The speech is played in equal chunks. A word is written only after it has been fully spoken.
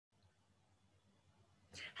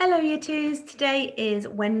Hello Year 2s, today is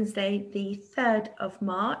Wednesday the 3rd of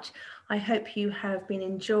March. I hope you have been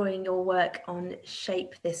enjoying your work on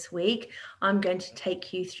shape this week. I'm going to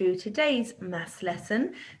take you through today's maths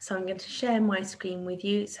lesson, so I'm going to share my screen with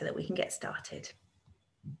you so that we can get started.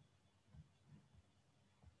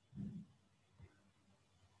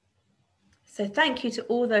 So thank you to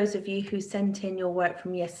all those of you who sent in your work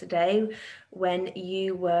from yesterday when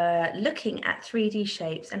you were looking at 3D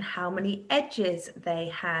shapes and how many edges they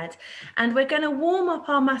had. And we're going to warm up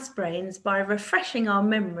our maths brains by refreshing our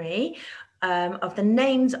memory of the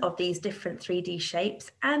names of these different 3D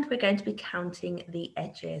shapes, and we're going to be counting the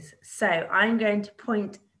edges. So I'm going to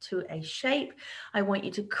point to a shape. I want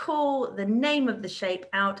you to call the name of the shape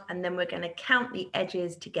out, and then we're going to count the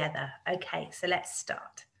edges together. Okay, so let's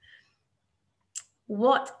start.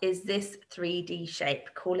 What is this 3D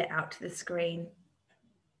shape? Call it out to the screen.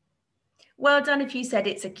 Well done if you said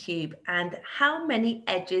it's a cube. And how many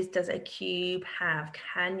edges does a cube have?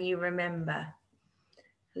 Can you remember?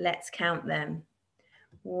 Let's count them.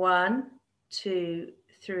 1, 2,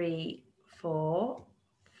 3, 4,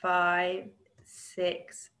 5,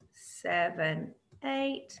 6, 7,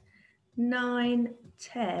 8, 9,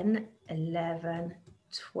 10, 11,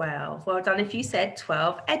 12. Well done if you said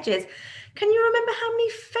 12 edges. Can you remember how many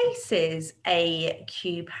faces a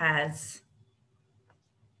cube has?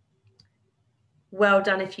 Well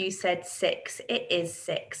done if you said 6. It is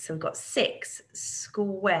 6. So we've got 6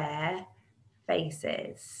 square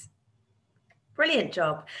faces. Brilliant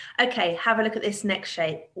job. Okay, have a look at this next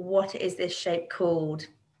shape. What is this shape called?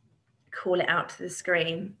 Call it out to the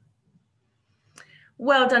screen.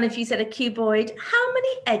 Well done if you said a cuboid. How many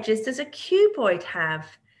edges does a cuboid have?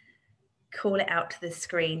 Call it out to the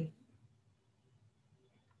screen.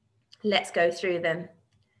 Let's go through them.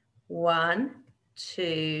 1,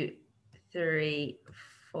 2, 3,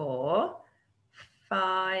 4,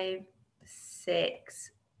 5,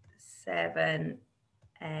 6, 7,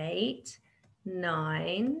 8,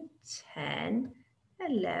 9, 10,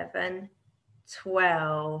 11,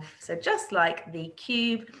 12. So just like the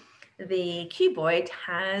cube, the cuboid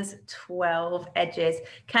has 12 edges.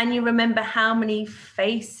 Can you remember how many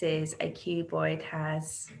faces a cuboid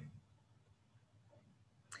has?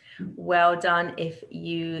 Well done if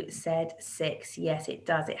you said 6. Yes, it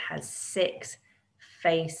does. It has 6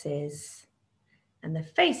 faces. And the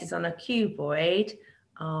faces on a cuboid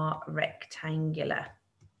are rectangular.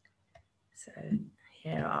 So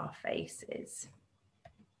here are faces.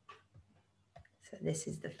 So this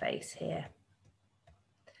is the face here.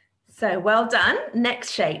 So well done.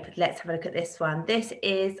 Next shape. Let's have a look at this one. This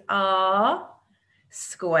is our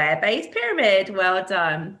square base pyramid. Well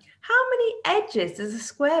done. How many edges does a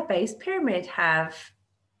square base pyramid have?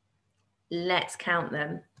 Let's count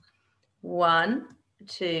them. 1,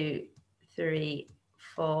 2, 3,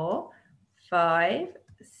 4, 5,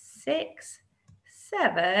 6,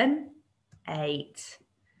 7, 8.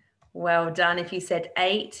 Well done if you said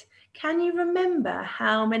 8. Can you remember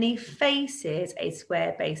how many faces a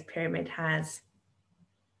square base pyramid has?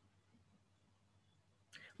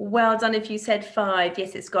 Well done if you said 5.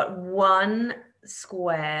 Yes, it's got 1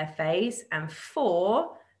 square face and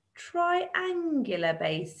 4 triangular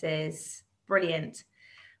bases. Brilliant.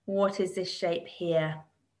 What is this shape here?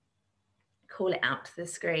 Call it out to the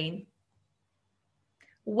screen.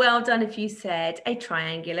 Well done if you said a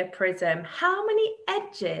triangular prism. How many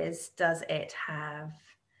edges does it have?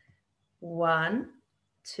 1,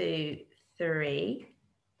 2, 3,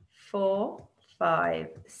 4, 5,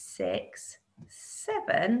 6,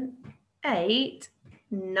 7, 8,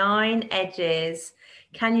 9 edges.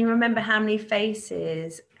 Can you remember how many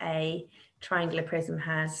faces a triangular prism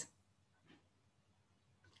has?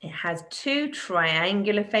 It has 2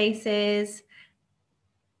 triangular faces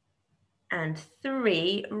and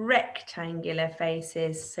 3 rectangular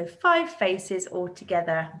faces. So 5 faces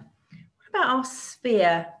altogether. What about our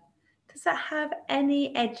sphere? Does that have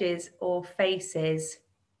any edges or faces?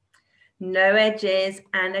 No edges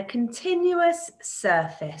and a continuous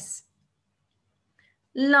surface.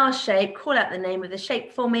 Last shape, call out the name of the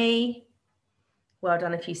shape for me. Well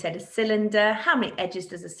done if you said a cylinder. How many edges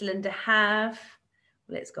does a cylinder have?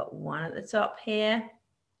 Well, it's got 1 at the top here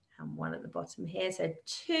and 1 at the bottom here. So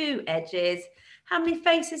 2 edges. How many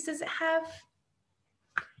faces does it have?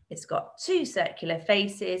 It's got 2 circular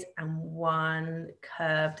faces and 1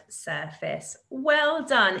 curved surface. Well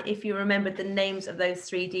done if you remembered the names of those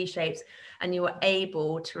 3D shapes and you were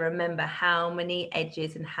able to remember how many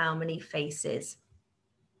edges and how many faces.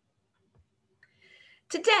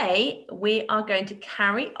 Today, we are going to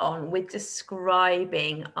carry on with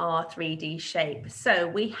describing our 3D shape. So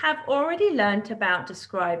we have already learnt about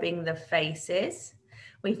describing the faces.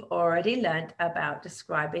 We've already learned about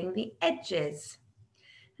describing the edges.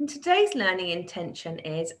 And today's learning intention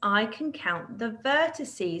is I can count the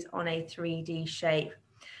vertices on a 3D shape.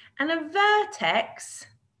 And a vertex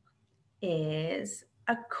is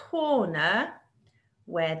a corner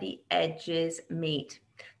where the edges meet.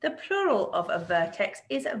 The plural of a vertex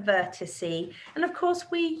is a vertice. And of course,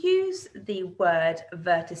 we use the word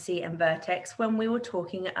vertice and vertex when we were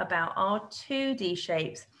talking about our 2D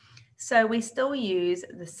shapes. So we still use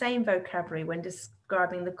the same vocabulary when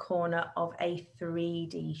describing the corner of a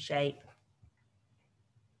 3D shape.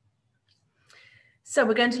 So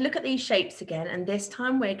we're going to look at these shapes again, and this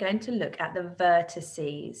time we're going to look at the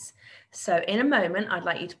vertices. So in a moment, I'd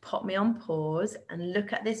like you to pop me on pause and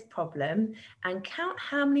look at this problem and count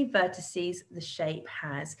how many vertices the shape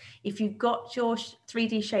has. If you've got your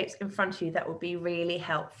 3D shapes in front of you, that would be really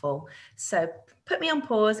helpful. So put me on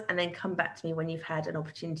pause and then come back to me when you've had an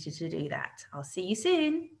opportunity to do that. I'll see you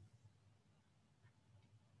soon.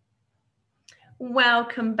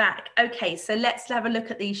 Welcome back. Okay, so let's have a look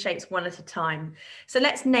at these shapes one at a time. So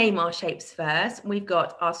let's name our shapes first. We've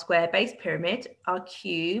got our square-based pyramid, our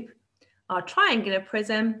cube, our triangular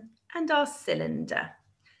prism, and our cylinder.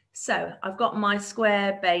 So I've got my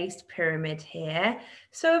square-based pyramid here.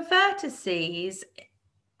 So vertices,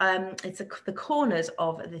 it's the corners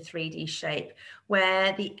of the 3D shape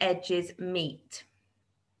where the edges meet.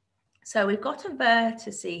 So we've got a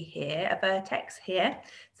vertex here, a vertex here.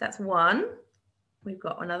 So that's one. We've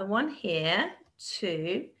got another one here,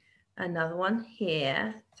 2, another one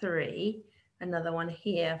here, 3, another one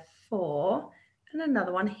here, 4, and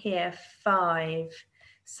another one here, 5.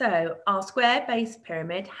 So our square-based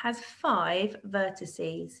pyramid has 5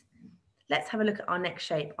 vertices. Let's have a look at our next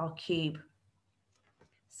shape, our cube.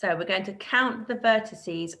 So we're going to count the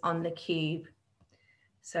vertices on the cube.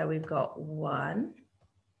 So we've got 1,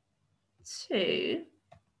 2,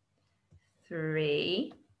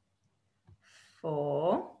 3,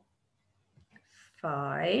 4,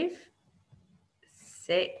 5,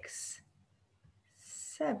 6,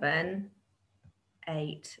 7,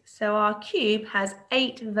 8. So our cube has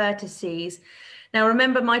 8 vertices. Now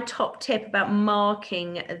remember my top tip about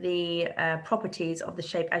marking the properties of the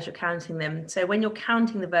shape as you're counting them. So when you're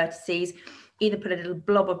counting the vertices, either put a little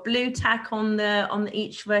blob of blue tack on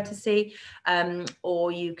each vertice,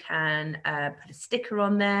 or you can put a sticker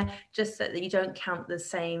on there just so that you don't count the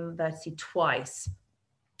same vertice twice.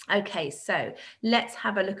 Okay, so let's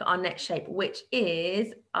have a look at our next shape, which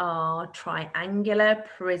is our triangular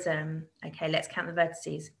prism. Okay, let's count the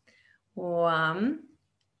vertices. 1,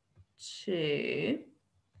 2,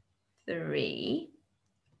 3,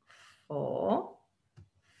 4,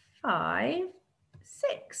 5,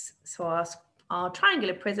 6. So our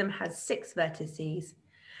triangular prism has 6 vertices.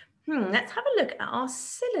 Let's have a look at our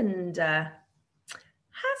cylinder.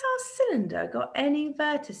 Has our cylinder got any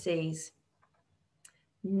vertices?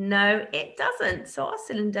 No, it doesn't. So our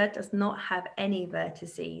cylinder does not have any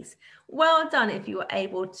vertices. Well done if you were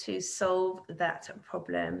able to solve that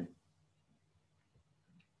problem.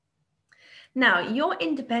 Now, your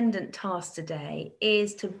independent task today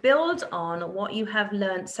is to build on what you have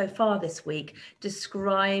learned so far this week,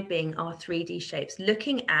 describing our 3D shapes,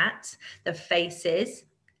 looking at the faces,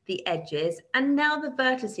 the edges, and now the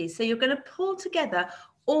vertices. So you're going to pull together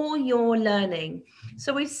all your learning.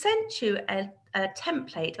 So we've sent you a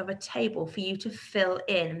template of a table for you to fill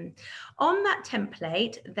in. On that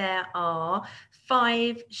template, there are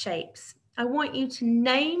 5 shapes. I want you to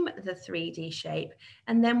name the 3D shape,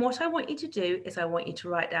 and then what I want you to do is I want you to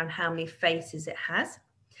write down how many faces it has,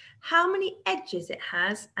 how many edges it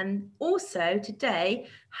has, and also today,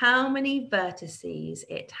 how many vertices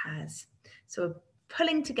it has. So we're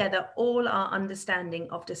pulling together all our understanding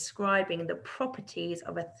of describing the properties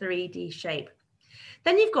of a 3D shape.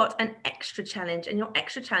 Then you've got an extra challenge, and your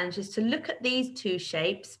extra challenge is to look at these 2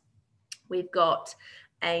 shapes. We've got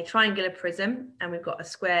a triangular prism and we've got a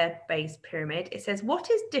square-based pyramid. It says,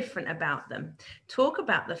 what is different about them? Talk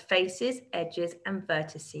about the faces, edges, and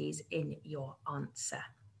vertices in your answer.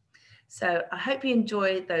 So I hope you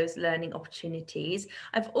enjoyed those learning opportunities.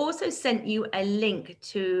 I've also sent you a link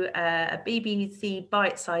to a BBC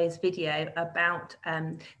bite-sized video about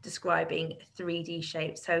describing 3D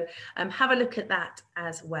shapes. So have a look at that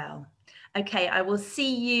as well. Okay, I will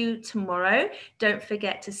see you tomorrow. Don't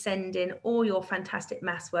forget to send in all your fantastic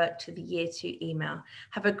maths work to the Year 2 email.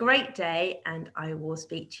 Have a great day and I will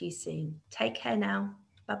speak to you soon. Take care now.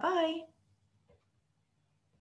 Bye-bye.